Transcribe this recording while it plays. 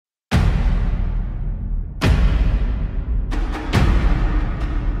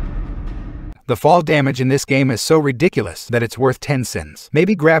The fall damage in this game is so ridiculous that it's worth 10 sins.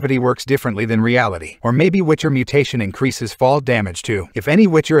 Maybe gravity works differently than reality. Or maybe Witcher mutation increases fall damage too. If any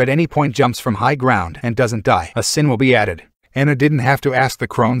Witcher at any point jumps from high ground and doesn't die, a sin will be added. Anna didn't have to ask the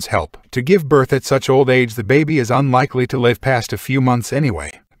crone's help. To give birth at such old age, the baby is unlikely to live past a few months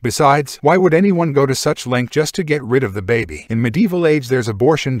anyway. Besides, why would anyone go to such length just to get rid of the baby? In medieval age there's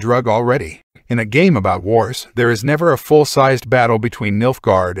abortion drug already. In a game about wars, there is never a full-sized battle between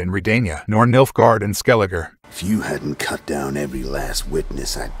Nilfgaard and Redania, nor Nilfgaard and Skelliger. If you hadn't cut down every last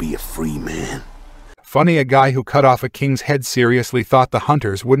witness, I'd be a free man. Funny, a guy who cut off a king's head seriously thought the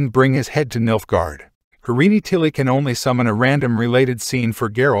hunters wouldn't bring his head to Nilfgaard. Harini Tilly can only summon a random related scene for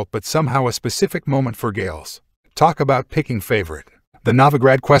Geralt, but somehow a specific moment for Gales. Talk about picking favorite. The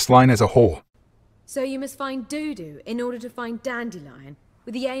Novigrad questline as a whole. So you must find Dudu in order to find Dandelion,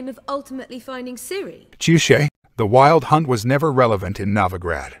 with the aim of ultimately finding Ciri? Touché. The wild hunt was never relevant in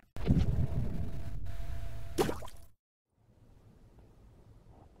Novigrad.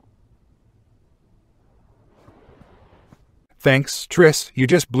 Thanks, Triss, you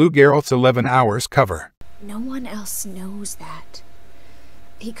just blew Geralt's 11 hours cover. No one else knows that.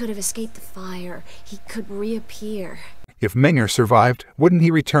 He could have escaped the fire. He could reappear. If Mengr survived, wouldn't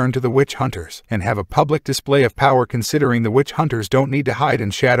he return to the witch hunters and have a public display of power, considering the witch hunters don't need to hide in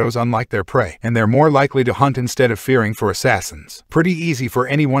shadows unlike their prey, and they're more likely to hunt instead of fearing for assassins? Pretty easy for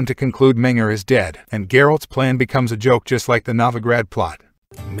anyone to conclude Mengr is dead, and Geralt's plan becomes a joke just like the Novigrad plot.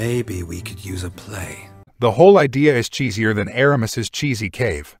 Maybe we could use a play. The whole idea is cheesier than Aramis's cheesy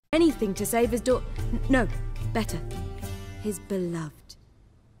cave. Anything to save his daughter. No, better. His beloved.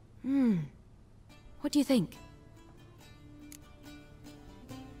 What do you think?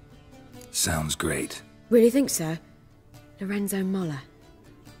 Sounds great. Really think so? Lorenzo Molla.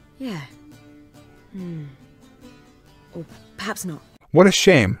 Yeah. Or perhaps not. What a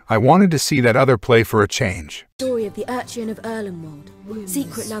shame. I wanted to see that other play for a change. Story of the Urchin of Erlenwald.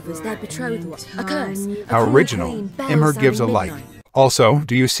 Secret lovers, their betrothal, a curse. How original. Immer gives a like. Also,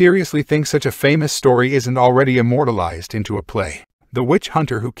 do you seriously think such a famous story isn't already immortalized into a play? The witch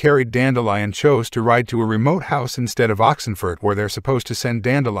hunter who carried Dandelion chose to ride to a remote house instead of Oxenfurt, where they're supposed to send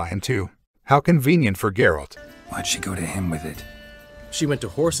Dandelion to. How convenient for Geralt. Why'd she go to him with it? She went to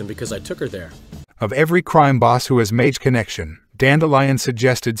Horsen because I took her there. Of every crime boss who has mage connection, Dandelion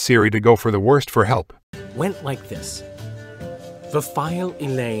suggested Ciri to go for the worst for help. Went like this. Verfile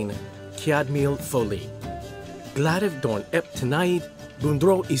Elaine, Kiadmil Foli. Gladev Dorn Ep Tanaid,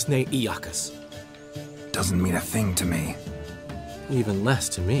 Bundro Isne Iakas. Doesn't mean a thing to me. Even less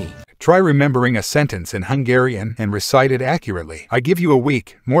to me. Try remembering a sentence in Hungarian and recite it accurately. I give you a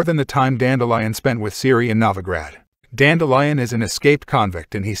week, more than the time Dandelion spent with Ciri in Novigrad. Dandelion is an escaped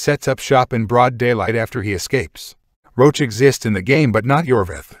convict and he sets up shop in broad daylight after he escapes. Roach exists in the game but not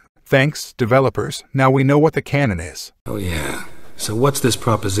Yorvith. Thanks, developers, now we know what the canon is. Oh yeah, so what's this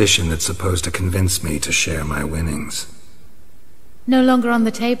proposition that's supposed to convince me to share my winnings? No longer on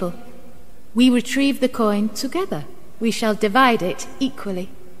the table. We retrieve the coin together. We shall divide it equally.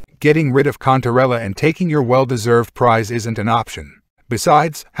 Getting rid of Contarella and taking your well-deserved prize isn't an option.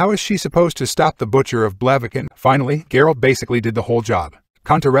 Besides, how is she supposed to stop the butcher of Blaviken? Finally, Geralt basically did the whole job.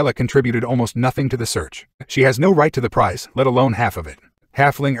 Contarella contributed almost nothing to the search. She has no right to the prize, let alone half of it.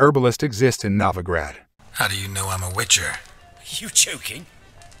 Halfling herbalist exists in Novigrad. How do you know I'm a witcher? You joking?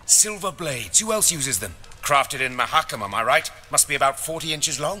 Silver blades, who else uses them? Crafted in Mahakam, am I right? Must be about 40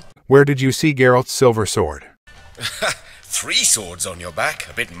 inches long? Where did you see Geralt's silver sword? 3 swords on your back,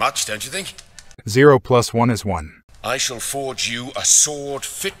 a bit much, don't you think? 0 + 1 is 1. I shall forge you a sword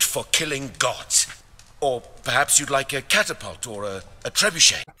fit for killing gods. Or perhaps you'd like a catapult or a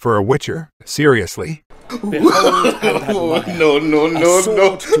trebuchet. For a witcher? Seriously? Behold and admire. No. A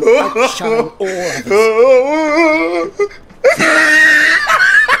sword to outshine all others.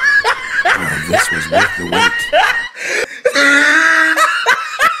 Oh, this was worth the wait.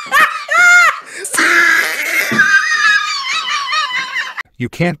 You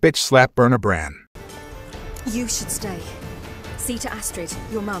can't bitch slap Bran. You should stay. See to Astrid,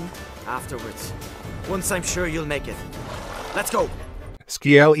 your mum. Afterwards. Once I'm sure you'll make it. Let's go!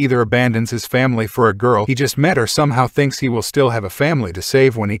 Skiel either abandons his family for a girl he just met or somehow thinks he will still have a family to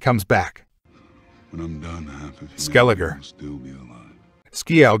save when he comes back. When I'm done, half of Skelliger. will still be alive.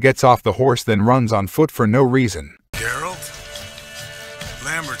 Skiel gets off the horse then runs on foot for no reason. Geralt?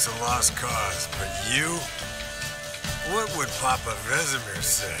 Lambert's a lost cause, but you? What would Papa Vesemir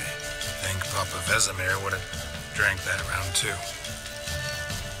say? Think Papa Vesemir would have drank that round too.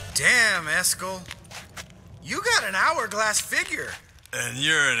 Damn, Eskel. You got an hourglass figure. And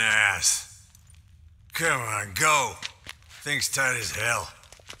you're an ass. Come on, go. Thing's tight as hell.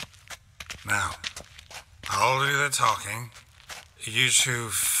 Now, I'll do the talking. You two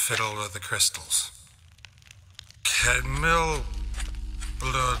fiddle with the crystals. Cadmil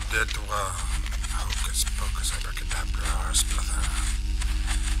blood de doigt. Hocus pocus abracadabra spluther.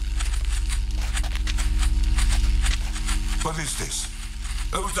 What is this?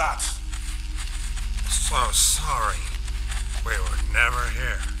 Who's that? So sorry. We were never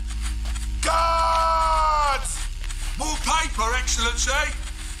here. Guards! More paper, Excellency!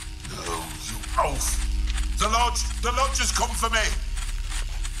 No, you oaf! The lodge has come for me!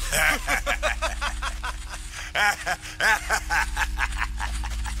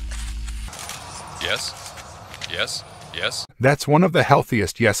 Yes? Yes? Yes? That's one of the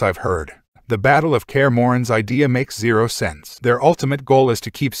healthiest yes I've heard. The Battle of Kaer Morhen's idea makes zero sense. Their ultimate goal is to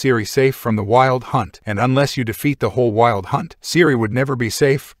keep Ciri safe from the Wild Hunt, and unless you defeat the whole Wild Hunt, Ciri would never be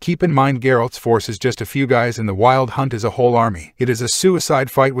safe. Keep in mind Geralt's force is just a few guys and the Wild Hunt is a whole army. It is a suicide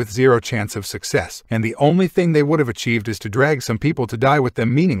fight with zero chance of success, and the only thing they would have achieved is to drag some people to die with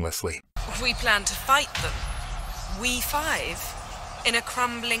them meaninglessly. We plan to fight them. We five? In a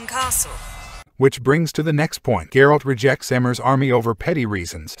crumbling castle? Which brings to the next point. Geralt rejects Emmer's army over petty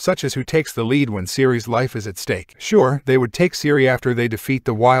reasons, such as who takes the lead when Ciri's life is at stake. Sure, they would take Ciri after they defeat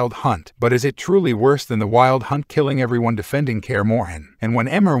the Wild Hunt, but is it truly worse than the Wild Hunt killing everyone defending Kaer Morhen? And when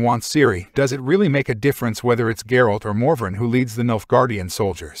Emmer wants Ciri, does it really make a difference whether it's Geralt or Morvenn who leads the Nilfgaardian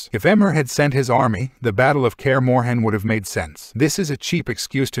soldiers? If Emmer had sent his army, the Battle of Kaer Morhen would have made sense. This is a cheap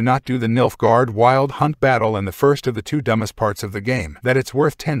excuse to not do the Nilfgaard Wild Hunt battle and the first of the two dumbest parts of the game, that it's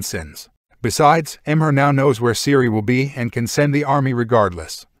worth 10 sins. Besides, Emmer now knows where Ciri will be and can send the army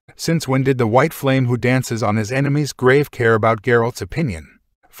regardless. Since when did the White Flame who dances on his enemy's grave care about Geralt's opinion?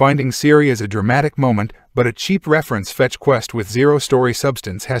 Finding Ciri is a dramatic moment, but a cheap reference fetch quest with zero story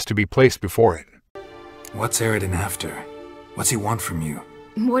substance has to be placed before it. What's Aridin after? What's he want from you?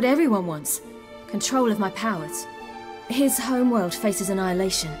 What everyone wants. Control of my powers. His homeworld faces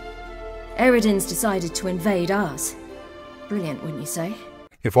annihilation. Eredin's decided to invade ours. Brilliant, wouldn't you say?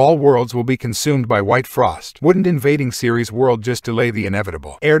 If all worlds will be consumed by white frost, wouldn't invading Ciri's world just delay the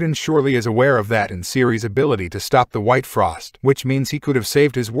inevitable? Aridin surely is aware of that and Ciri's ability to stop the white frost, which means he could have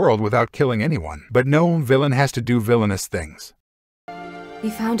saved his world without killing anyone. But no, villain has to do villainous things. He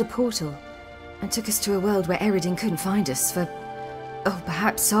found a portal and took us to a world where Aridin couldn't find us for,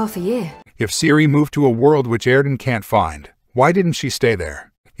 perhaps half a year. If Ciri moved to a world which Aridin can't find, why didn't she stay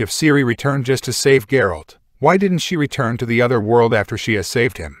there? If Ciri returned just to save Geralt, why didn't she return to the other world after she has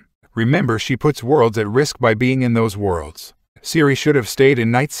saved him? Remember, she puts worlds at risk by being in those worlds. Ciri should have stayed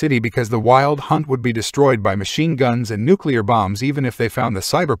in Night City because the Wild Hunt would be destroyed by machine guns and nuclear bombs even if they found the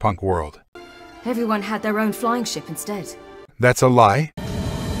cyberpunk world. Everyone had their own flying ship instead. That's a lie.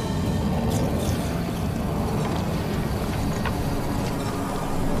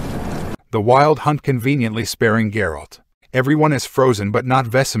 The Wild Hunt conveniently sparing Geralt. Everyone is frozen but not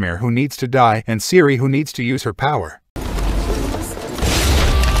Vesemir, who needs to die, and Ciri, who needs to use her power.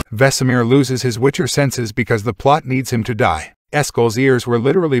 Vesemir loses his Witcher senses because the plot needs him to die. Eskel's ears were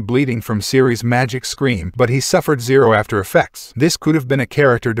literally bleeding from Ciri's magic scream, but he suffered zero after effects. This could have been a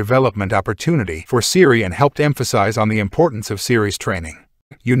character development opportunity for Ciri and helped emphasize on the importance of Ciri's training.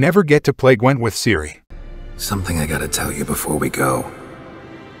 You never get to play Gwent with Ciri. Something I gotta tell you before we go.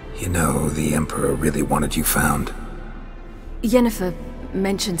 You know, the Emperor really wanted you found. Yennefer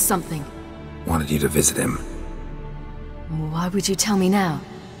mentioned something. Wanted you to visit him. Why would you tell me now?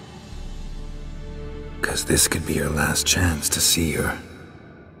 'Cause this could be your last chance to see your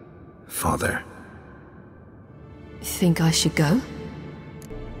father. Think I should go?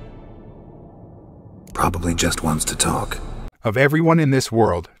 Probably just wants to talk. Of everyone in this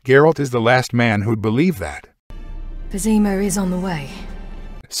world, Geralt is the last man who'd believe that. Vizima is on the way.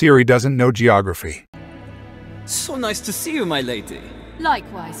 Ciri doesn't know geography. So nice to see you, my lady.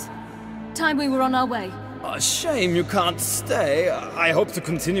 Likewise. Time we were on our way. A shame you can't stay. I hope to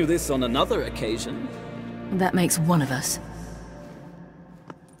continue this on another occasion. That makes one of us.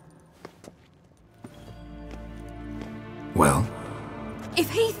 Well? If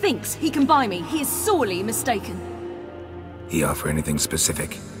he thinks he can buy me, he is sorely mistaken. He offer anything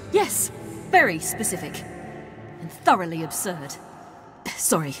specific? Yes, very specific. And thoroughly absurd.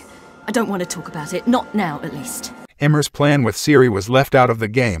 Sorry, I don't want to talk about it. Not now, at least. Emmer's plan with Ciri was left out of the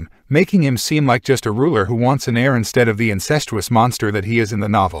game, making him seem like just a ruler who wants an heir instead of the incestuous monster that he is in the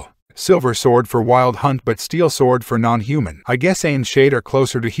novel. Silver sword for Wild Hunt but steel sword for non-human. I guess Ain Shade are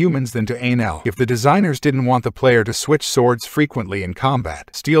closer to humans than to Ainel. If the designers didn't want the player to switch swords frequently in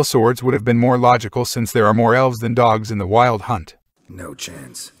combat, steel swords would have been more logical since there are more elves than dogs in the Wild Hunt. No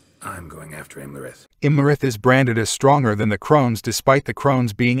chance. I'm going after Imlerith. Imlerith is branded as stronger than the Crones despite the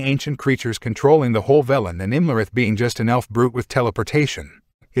Crones being ancient creatures controlling the whole Velen and Imlerith being just an elf brute with teleportation.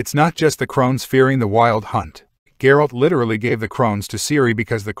 It's not just the Crones fearing the wild hunt. Geralt literally gave the Crones to Ciri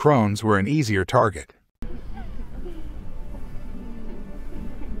because the Crones were an easier target.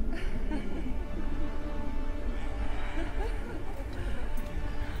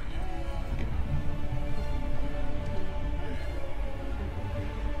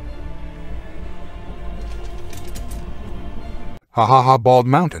 Ha ha ha, Bald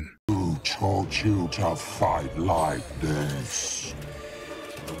Mountain. Who taught you to fight like this?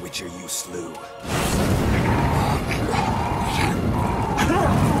 The Witcher you slew.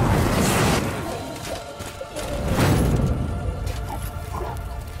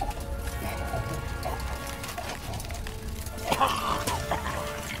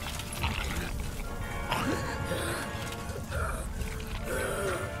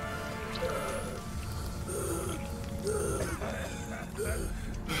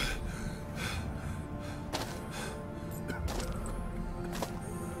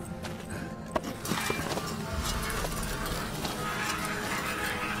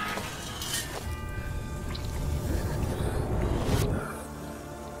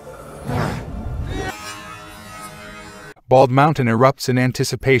 Bald Mountain erupts in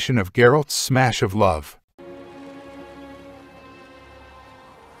anticipation of Geralt's smash of love.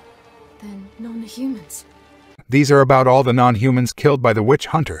 Then non-humans. These are about all the non-humans killed by the witch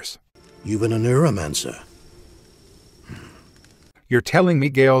hunters. You've been a neuromancer. You're telling me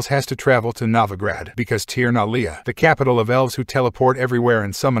Gales has to travel to Novigrad because Tir Nalia, the capital of elves who teleport everywhere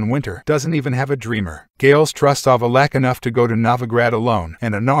and summon winter, doesn't even have a dreamer. Gales trusts Avallac'h enough to go to Novigrad alone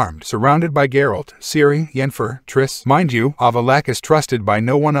and unarmed, surrounded by Geralt, Ciri, Yennefer, Triss. Mind you, Avallac'h is trusted by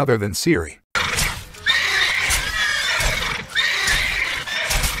no one other than Ciri.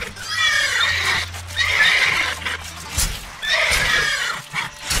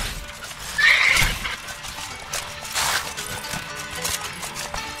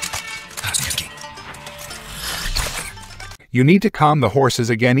 You need to calm the horses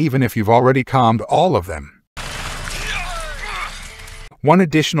again even if you've already calmed all of them. One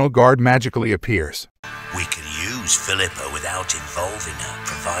additional guard magically appears. We can use Philippa without involving her,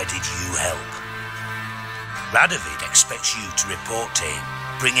 provided you help. Radovid expects you to report to him,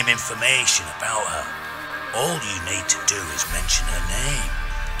 bring him information about her. All you need to do is mention her name,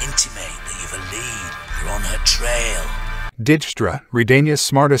 intimate that you've a lead, you're on her trail. Dijkstra, Redania's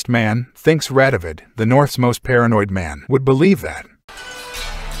smartest man, thinks Radovid, the North's most paranoid man, would believe that.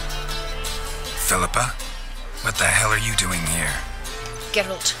 Philippa? What the hell are you doing here?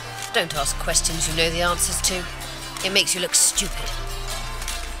 Geralt, don't ask questions you know the answers to. It makes you look stupid.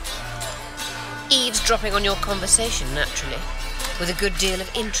 Eavesdropping on your conversation, naturally, with a good deal of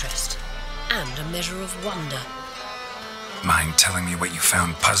interest, and a measure of wonder. Mind telling me what you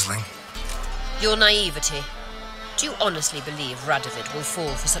found puzzling? Your naivety. Do you honestly believe Radovid will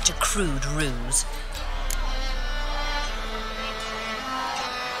fall for such a crude ruse?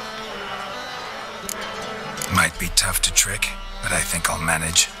 Might be tough to trick, but I think I'll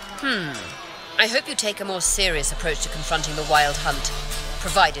manage. I hope you take a more serious approach to confronting the Wild Hunt,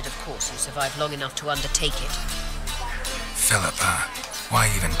 provided, of course, you survive long enough to undertake it. Philippa,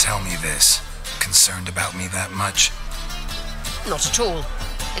 why even tell me this? Concerned about me that much? Not at all.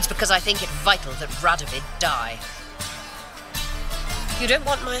 It's because I think it vital that Radovid die. You don't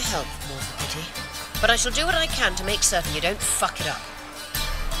want my help, more for pity, but I shall do what I can to make certain you don't fuck it up.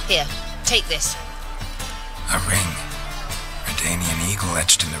 Here, take this. A ring. Redanian eagle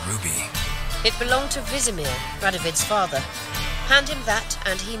etched in the ruby. It belonged to Vizimir, Radovid's father. Hand him that,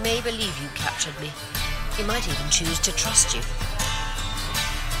 and he may believe you captured me. He might even choose to trust you.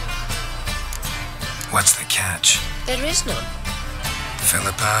 What's the catch? There is none.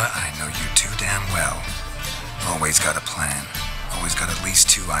 Philippa, I know you too damn well. Always got a plan. Always got at least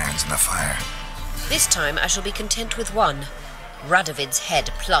 2 irons in the fire. This time I shall be content with one. Radovid's head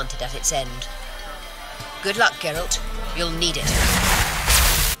planted at its end. Good luck, Geralt. You'll need it.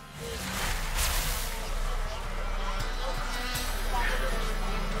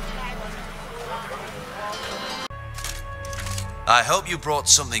 I hope you brought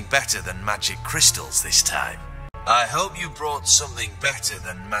something better than magic crystals this time. I hope you brought something better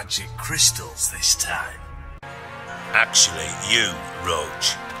than magic crystals this time. Actually, you,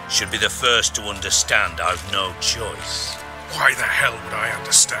 Roach, should be the first to understand I've no choice. Why the hell would I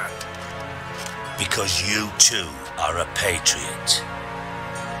understand? Because you, too, are a patriot.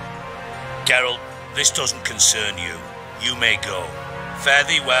 Geralt, this doesn't concern you. You may go. Fare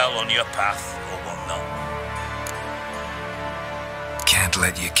thee well on your path, or whatnot. can't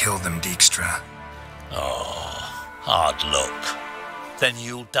let you kill them, Dijkstra. Oh, hard luck. Then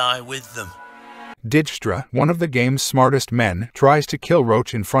you'll die with them. Dijkstra, one of the game's smartest men, tries to kill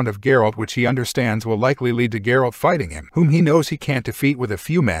Roach in front of Geralt, which he understands will likely lead to Geralt fighting him, whom he knows he can't defeat with a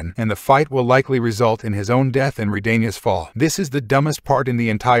few men, and the fight will likely result in his own death and Redania's fall. This is the dumbest part in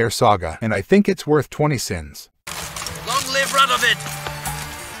the entire saga, and I think it's worth 20 sins. Long live Radovid!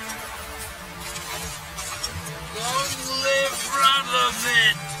 Long live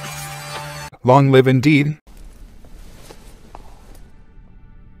Radovid! Long live indeed.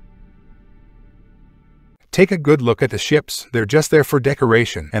 Take a good look at the ships. They're just there for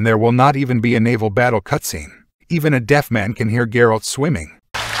decoration, and there will not even be a naval battle cutscene. Even a deaf man can hear Geralt swimming.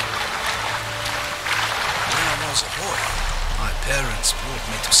 When I was a boy, my parents brought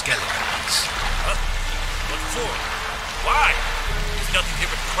me to Skeletons. Huh? What for? Why? There's nothing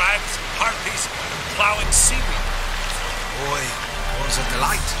here but crabs, harpies, plowing seaweed. Boy, it was a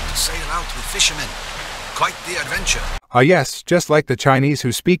delight to sail out with fishermen. Quite the adventure. Ah yes, just like the Chinese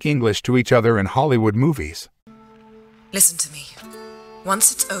who speak English to each other in Hollywood movies. Listen to me.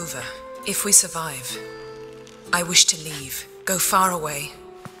 Once it's over, if we survive, I wish to leave, go far away,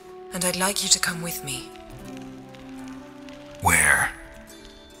 and I'd like you to come with me. Where?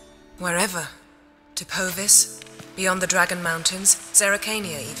 Wherever. To Povis, beyond the Dragon Mountains,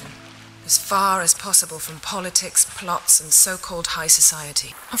 Zerrikania even. As far as possible from politics, plots, and so-called high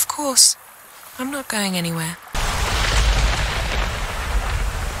society. Of course. I'm not going anywhere.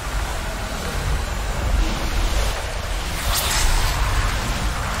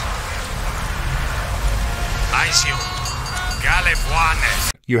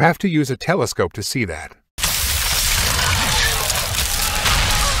 You have to use a telescope to see that.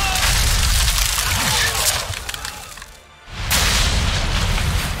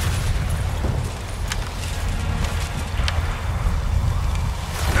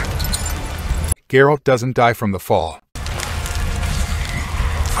 Geralt doesn't die from the fall.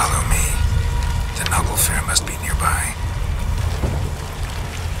 Follow me. The noble fair must be nearby.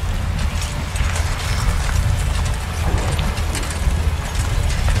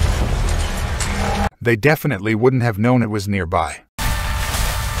 They definitely wouldn't have known it was nearby.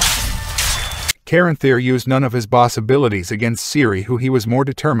 Caranthir used none of his boss abilities against Ciri, who he was more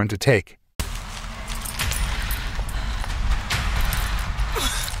determined to take.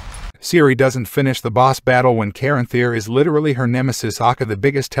 Ciri doesn't finish the boss battle when Caranthir is literally her nemesis Akka, the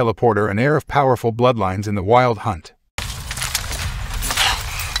biggest teleporter and heir of powerful bloodlines in the Wild Hunt.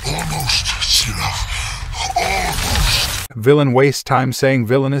 Almost, Sirach. Almost. Villain wastes time saying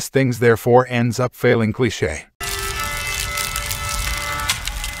villainous things, therefore ends up failing cliché.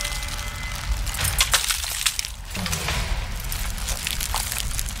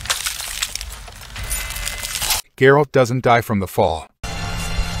 Geralt doesn't die from the fall.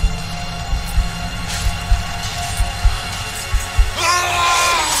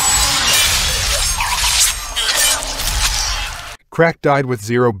 Crack died with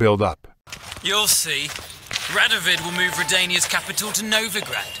 0 build-up. You'll see. Radovid will move Redania's capital to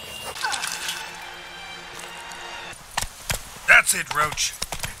Novigrad. That's it, Roach.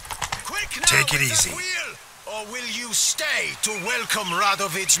 Quick now, Take it easy. Or will you stay to welcome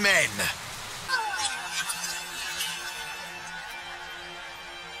Radovid's men?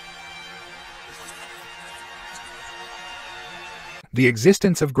 The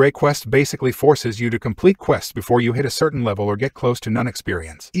existence of Grey Quest basically forces you to complete quests before you hit a certain level or get close to none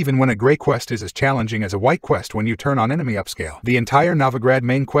experience, even when a Grey Quest is as challenging as a White Quest when you turn on enemy upscale. The entire Novigrad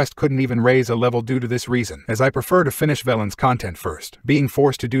main quest couldn't even raise a level due to this reason, as I prefer to finish Velen's content first. Being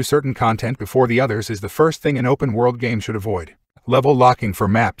forced to do certain content before the others is the first thing an open world game should avoid. Level locking for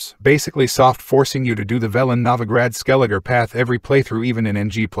maps, basically soft forcing you to do the Velen Novigrad Skelliger path every playthrough, even in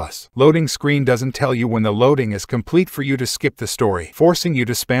NG+. Loading screen doesn't tell you when the loading is complete for you to skip the story, forcing you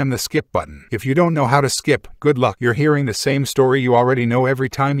to spam the skip button. If you don't know how to skip, good luck. You're hearing the same story you already know every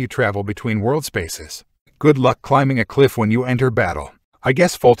time you travel between world spaces. Good luck climbing a cliff when you enter battle. I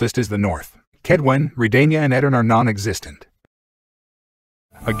guess Foltest is the north. Kedwen, Redania and Edirn are non-existent.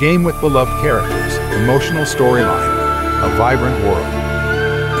 A game with beloved characters, emotional storyline, a vibrant world.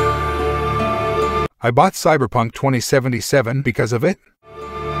 I bought Cyberpunk 2077 because of it.